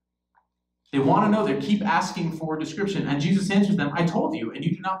 They want to know. They keep asking for a description. And Jesus answers them, I told you, and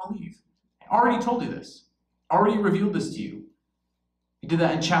you do not believe. I already told you this. I already revealed this to you. He did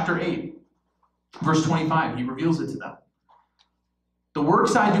that in chapter 8, verse 25. He reveals it to them. The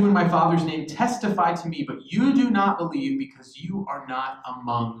works I do in my Father's name testify to me, but you do not believe because you are not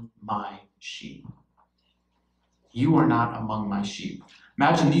among my sheep. You are not among my sheep.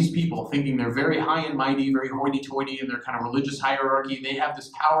 Imagine these people thinking they're very high and mighty, very hoity-toity in their kind of religious hierarchy. They have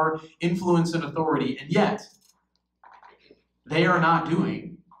this power, influence, and authority, and yet they are not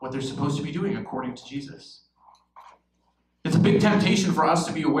doing what they're supposed to be doing according to Jesus. It's a big temptation for us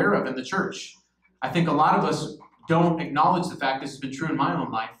to be aware of in the church. I think a lot of us don't acknowledge the fact, this has been true in my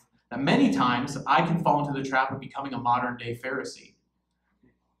own life, that many times I can fall into the trap of becoming a modern-day Pharisee.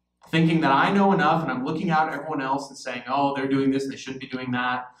 Thinking that I know enough and I'm looking out at everyone else and saying, oh, they're doing this, they shouldn't be doing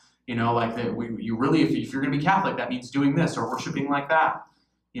that. Like that. You really, if you're going to be Catholic, that means doing this or worshiping like that.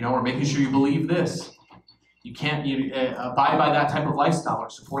 Or making sure you believe this. You can't abide by that type of lifestyle or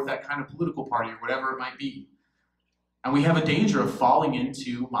support that kind of political party or whatever it might be. And we have a danger of falling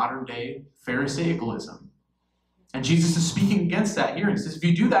into modern-day Pharisaicalism. And Jesus is speaking against that here. He says, if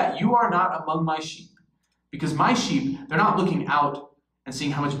you do that, you are not among my sheep. Because my sheep, they're not looking out and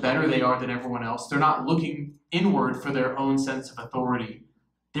seeing how much better they are than everyone else. They're not looking inward for their own sense of authority.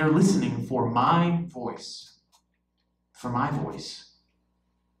 They're listening for my voice. For my voice.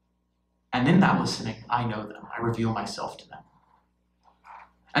 And in that listening, I know them. I reveal myself to them.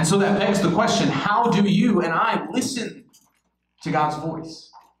 And so that begs the question, how do you and I listen to God's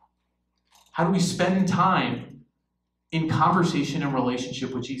voice? How do we spend time in conversation and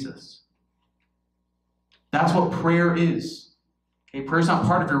relationship with Jesus? That's what prayer is. Okay, prayer is not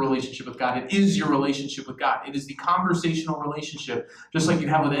part of your relationship with God. It is your relationship with God. It is the conversational relationship, just like you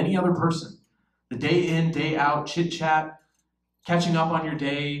have with any other person. The day in, day out, chit-chat, catching up on your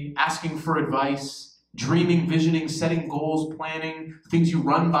day, asking for advice, dreaming, visioning, setting goals, planning, things you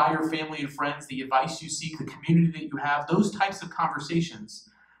run by your family and friends, the advice you seek, the community that you have. Those types of conversations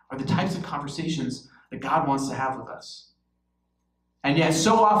are the types of conversations that God wants to have with us. And yet,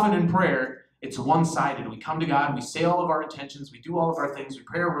 so often in prayer, it's one-sided. We come to God, we say all of our intentions, we do all of our things, we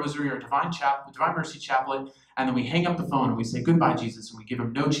pray our rosary or Divine Mercy Chaplet, and then we hang up the phone and we say, goodbye, Jesus, and we give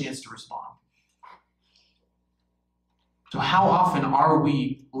him no chance to respond. So how often are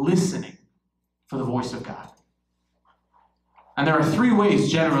we listening for the voice of God? And there are three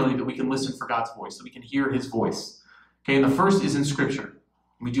ways generally that we can listen for God's voice, that we can hear his voice. Okay, and the first is in Scripture.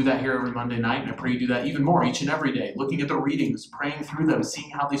 We do that here every Monday night, and I pray you do that even more each and every day, looking at the readings, praying through them, seeing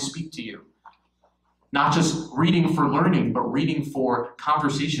how they speak to you. Not just reading for learning, but reading for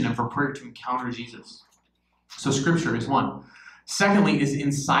conversation and for prayer to encounter Jesus. So Scripture is one. Secondly is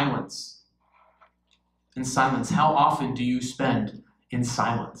in silence. In silence. How often do you spend in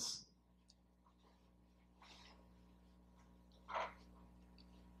silence?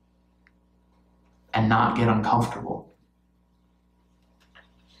 And not get uncomfortable?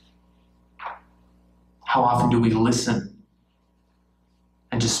 How often do we listen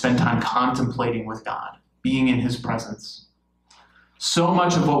and just spend time contemplating with God, being in his presence? So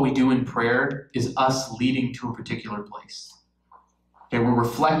much of what we do in prayer is us leading to a particular place. Okay, we're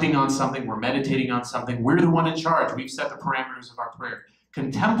reflecting on something, we're meditating on something, we're the one in charge. We've set the parameters of our prayer.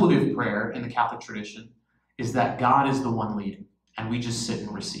 Contemplative prayer in the Catholic tradition is that God is the one leading, and we just sit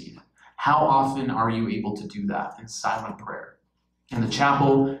and receive. How often are you able to do that in silent prayer? In the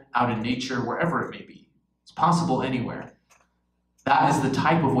chapel, out in nature, wherever it may be. It's possible anywhere. That is the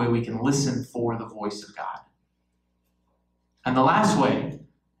type of way we can listen for the voice of God. And the last way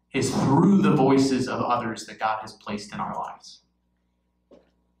is through the voices of others that God has placed in our lives.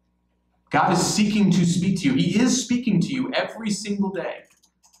 God is seeking to speak to you. He is speaking to you every single day.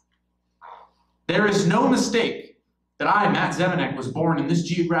 There is no mistake that I, Matt Zemanek, was born in this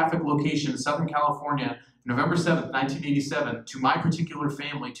geographic location in Southern California, November 7th, 1987, to my particular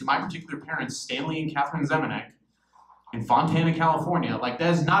family, to my particular parents, Stanley and Catherine Zemanek, in Fontana, California. Like,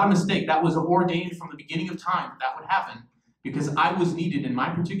 that is not a mistake. That was ordained from the beginning of time that would happen, because I was needed in my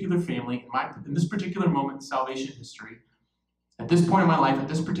particular family, in this particular moment in salvation history, at this point in my life, at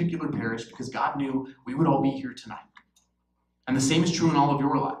this particular parish, because God knew we would all be here tonight. And the same is true in all of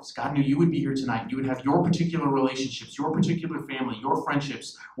your lives. God knew you would be here tonight. You would have your particular relationships, your particular family, your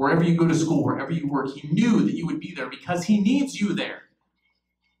friendships, wherever you go to school, wherever you work. He knew that you would be there because he needs you there.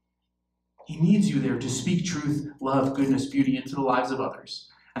 He needs you there to speak truth, love, goodness, beauty into the lives of others.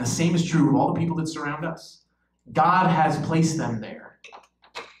 And the same is true of all the people that surround us. God has placed them there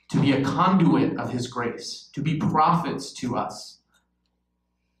to be a conduit of his grace, to be prophets to us.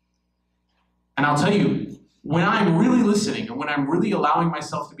 And I'll tell you, when I'm really listening and when I'm really allowing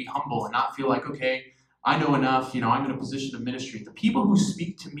myself to be humble and not feel like, okay, I know enough, I'm in a position of ministry, the people who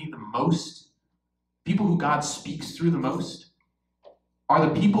speak to me the most, people who God speaks through the most, are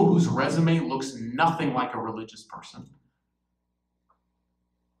the people whose resume looks nothing like a religious person.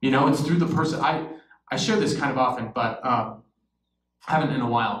 It's through the person. I share this kind of often, but haven't in a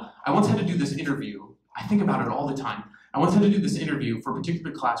while. I once had to do this interview. I think about it all the time. I once had to do this interview for a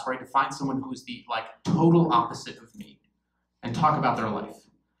particular class where I had to find someone who was the total opposite of me and talk about their life.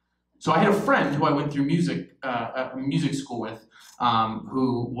 So I had a friend who I went through music school with,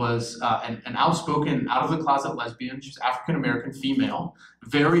 who was an outspoken, out-of-the-closet lesbian. She was African-American, female,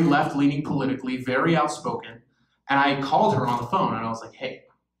 very left-leaning politically, very outspoken. And I called her on the phone, and I was like, hey,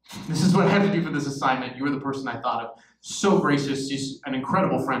 this is what I have to do for this assignment. You were the person I thought of. So gracious. She's an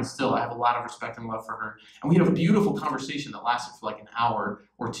incredible friend still. I have a lot of respect and love for her. And we had a beautiful conversation that lasted for an hour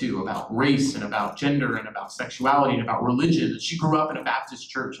or two about race and about gender and about sexuality and about religion. And she grew up in a Baptist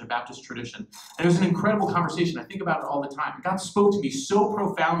church and a Baptist tradition. And it was an incredible conversation. I think about it all the time. And God spoke to me so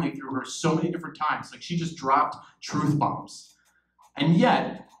profoundly through her so many different times. She just dropped truth bombs. And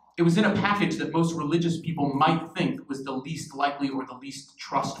yet, it was in a package that most religious people might think was the least likely or the least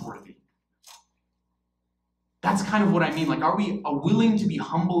trustworthy. That's kind of what I mean. Are we willing to be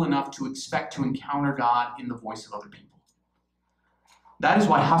humble enough to expect to encounter God in the voice of other people? That is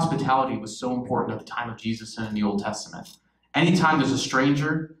why hospitality was so important at the time of Jesus and in the Old Testament. Anytime there's a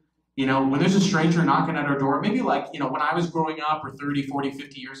stranger, when there's a stranger knocking at our door, maybe when I was growing up or 30, 40,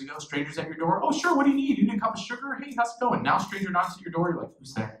 50 years ago, strangers at your door, oh, sure, what do you need? You need a cup of sugar? Hey, how's it going? Now a stranger knocks at your door, you're like,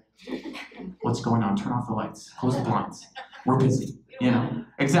 who's there? What's going on? Turn off the lights. Close the blinds. We're busy.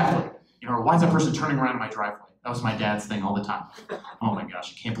 Exactly. Or why is that person turning around in my driveway? That was my dad's thing all the time. Oh my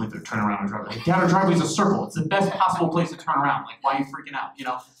gosh, I can't believe they're turning around in a driveway. Dad, our driveway's a circle. It's the best possible place to turn around. Why are you freaking out?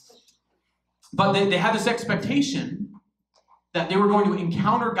 But they had this expectation that they were going to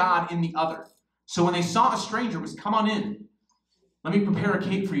encounter God in the other. So when they saw a stranger, it was, come on in. Let me prepare a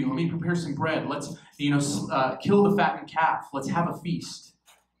cake for you. Let me prepare some bread. Let's, kill the fattened calf. Let's have a feast.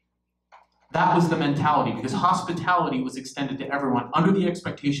 That was the mentality, because hospitality was extended to everyone under the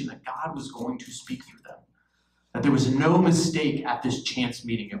expectation that God was going to speak through them. That there was no mistake at this chance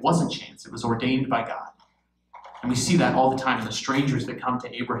meeting. It wasn't chance, it was ordained by God. And we see that all the time in the strangers that come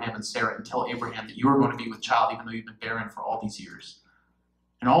to Abraham and Sarah and tell Abraham that you are going to be with child even though you've been barren for all these years.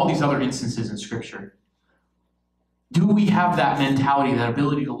 And all these other instances in Scripture. Do we have that mentality, that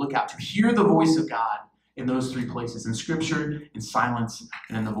ability to look out, to hear the voice of God in those three places, in Scripture, in silence,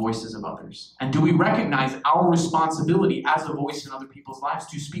 and in the voices of others? And do we recognize our responsibility as a voice in other people's lives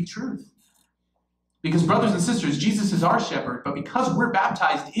to speak truth? Because brothers and sisters, Jesus is our shepherd, but because we're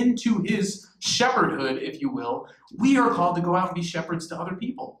baptized into his shepherdhood, if you will, we are called to go out and be shepherds to other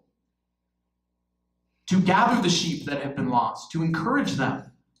people. To gather the sheep that have been lost, to encourage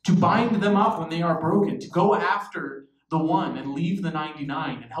them, to bind them up when they are broken, to go after the one and leave the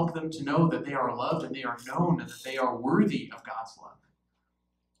 99 and help them to know that they are loved and they are known and that they are worthy of God's love.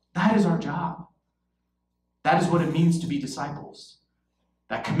 That is our job. That is what it means to be disciples.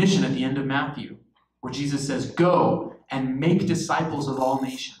 That commission at the end of Matthew, where Jesus says, go and make disciples of all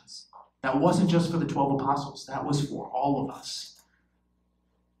nations. That wasn't just for the 12 apostles. That was for all of us.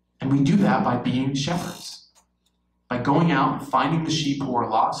 And we do that by being shepherds. By going out and finding the sheep who are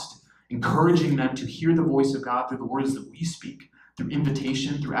lost, encouraging them to hear the voice of God through the words that we speak, through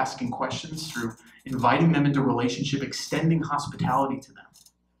invitation, through asking questions, through inviting them into relationship, extending hospitality to them.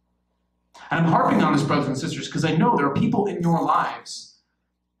 And I'm harping on this, brothers and sisters, because I know there are people in your lives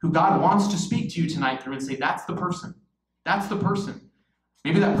who God wants to speak to you tonight through and say, that's the person. That's the person.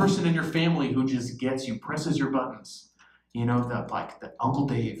 Maybe that person in your family who just gets you, presses your buttons. You know, that Uncle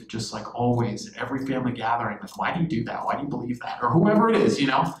Dave, just like always, at every family gathering, like, why do you do that? Why do you believe that? Or whoever it is, you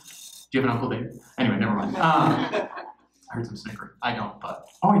know. Do you have an Uncle Dave? Anyway, never mind. I heard some snickering. I don't, but,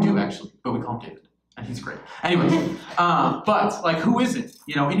 I do actually, but we call him David, and he's great. Anyway, but like, who is it?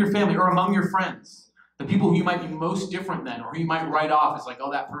 You know, in your family or among your friends? The people who you might be most different than, or who you might write off as like,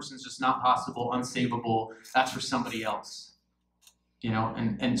 oh, that person's just not possible, unsavable, that's for somebody else. You know,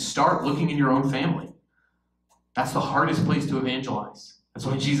 and start looking in your own family. That's the hardest place to evangelize. That's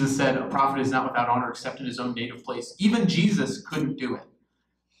why Jesus said, a prophet is not without honor except in his own native place. Even Jesus couldn't do it.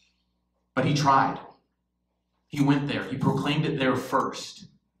 But he tried. He went there. He proclaimed it there first.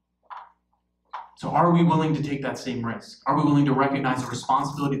 So are we willing to take that same risk? Are we willing to recognize the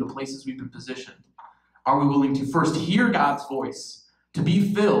responsibility of the places we've been positioned? Are we willing to first hear God's voice, to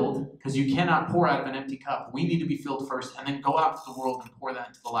be filled, because you cannot pour out of an empty cup. We need to be filled first, and then go out to the world and pour that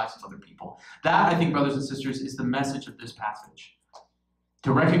into the lives of other people. That, I think, brothers and sisters, is the message of this passage.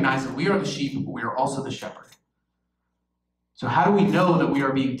 To recognize that we are the sheep, but we are also the shepherd. So how do we know that we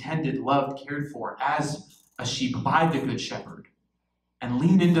are being tended, loved, cared for as a sheep by the good shepherd? And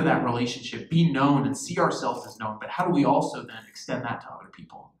lean into that relationship, be known, and see ourselves as known. But how do we also then extend that to other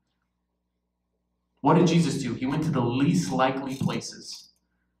people? What did Jesus do? He went to the least likely places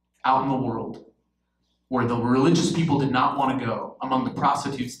out in the world where the religious people did not want to go, among the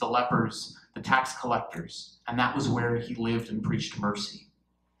prostitutes, the lepers, the tax collectors. And that was where he lived and preached mercy.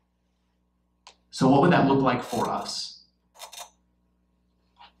 So what would that look like for us?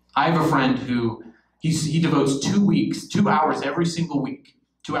 I have a friend who he devotes 2 hours every single week,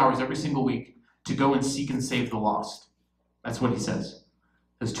 2 hours every single week to go and seek and save the lost. That's what he says.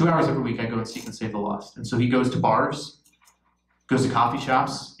 There's 2 hours every week I go and seek and save the lost. And so he goes to bars, goes to coffee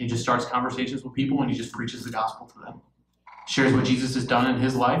shops, he just starts conversations with people and he just preaches the gospel to them. Shares what Jesus has done in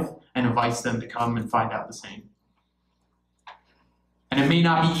his life and invites them to come and find out the same. And it may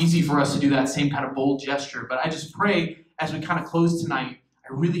not be easy for us to do that same kind of bold gesture, but I just pray as we kind of close tonight,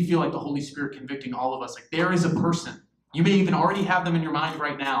 I really feel like the Holy Spirit convicting all of us, like there is a person. You may even already have them in your mind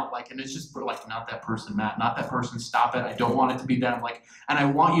right now, like, and it's just like, not that person, Matt, not that person, stop it, I don't want it to be them, like, and I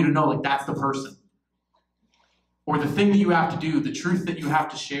want you to know, like, that's the person. Or the thing that you have to do, the truth that you have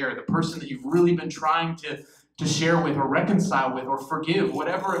to share, the person that you've really been trying to share with or reconcile with or forgive,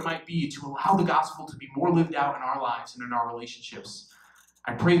 whatever it might be, to allow the gospel to be more lived out in our lives and in our relationships.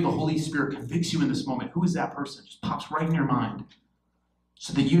 I pray the Holy Spirit convicts you in this moment. Who is that person? Just pops right in your mind.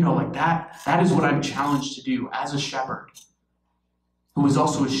 So that you know, like that is what I'm challenged to do as a shepherd, who is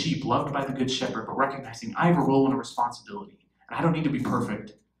also a sheep, loved by the good shepherd, but recognizing I have a role and a responsibility. And I don't need to be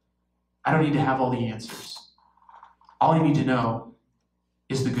perfect. I don't need to have all the answers. All I need to know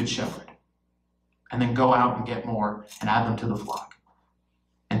is the good shepherd. And then go out and get more and add them to the flock.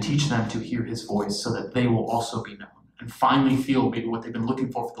 And teach them to hear his voice so that they will also be known. And finally feel maybe what they've been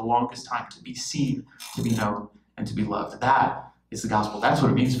looking for the longest time, to be seen, to be known, and to be loved. That is the gospel. That's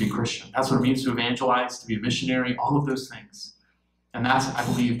what it means to be Christian. That's what it means to evangelize, to be a missionary, all of those things. And that's, I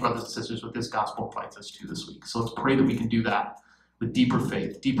believe, brothers and sisters, what this gospel invites us to this week. So let's pray that we can do that with deeper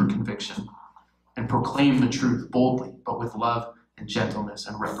faith, deeper conviction, and proclaim the truth boldly, but with love and gentleness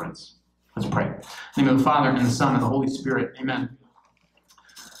and reverence. Let's pray. In the name of the Father, and the Son, and the Holy Spirit. Amen.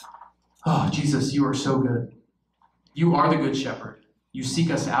 Oh, Jesus, you are so good. You are the good shepherd. You seek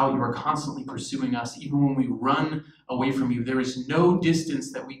us out. You are constantly pursuing us. Even when we run away from you, there is no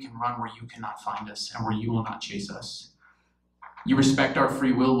distance that we can run where you cannot find us and where you will not chase us. You respect our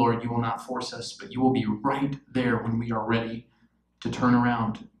free will, Lord. You will not force us, but you will be right there when we are ready to turn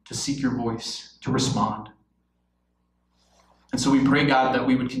around, to seek your voice, to respond. And so we pray, God, that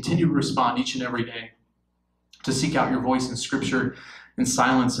we would continue to respond each and every day, to seek out your voice in Scripture, in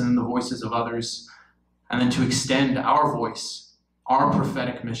silence, and in the voices of others, and then to extend our voice, our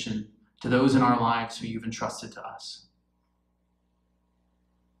prophetic mission, to those in our lives who you've entrusted to us,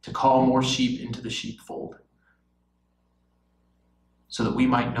 to call more sheep into the sheepfold, so that we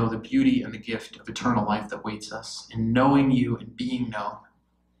might know the beauty and the gift of eternal life that waits us in knowing you and being known.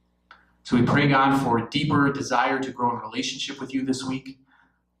 So we pray, God, for a deeper desire to grow in relationship with you this week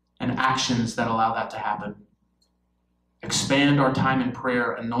and actions that allow that to happen. Expand our time in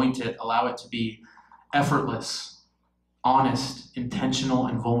prayer, anoint it, allow it to be effortless, honest, intentional,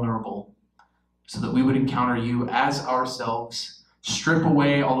 and vulnerable, so that we would encounter you as ourselves, strip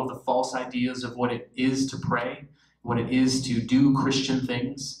away all of the false ideas of what it is to pray, what it is to do Christian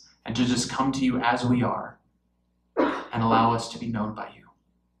things, and to just come to you as we are and allow us to be known by you.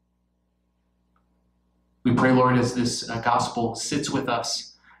 We pray, Lord, as this gospel sits with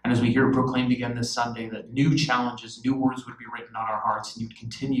us and as we hear it proclaimed again this Sunday, that new challenges, new words would be written on our hearts, and you'd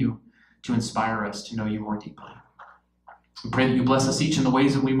continue to inspire us to know you more deeply. We pray that you bless us each in the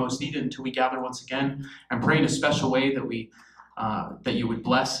ways that we most need it until we gather once again, and pray in a special way that you would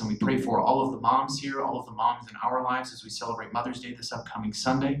bless, and we pray for all of the moms here, all of the moms in our lives as we celebrate Mother's Day this upcoming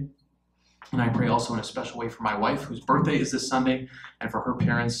Sunday. And I pray also in a special way for my wife, whose birthday is this Sunday, and for her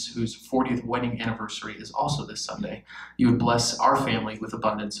parents, whose 40th wedding anniversary is also this Sunday. You would bless our family with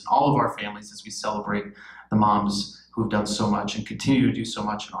abundance, and all of our families as we celebrate the moms who have done so much and continue to do so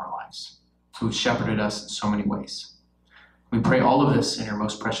much in our lives, who have shepherded us in so many ways. We pray all of this in your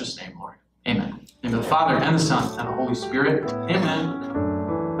most precious name, Lord. Amen. In the name of the Father, and the Son, and the Holy Spirit. Amen.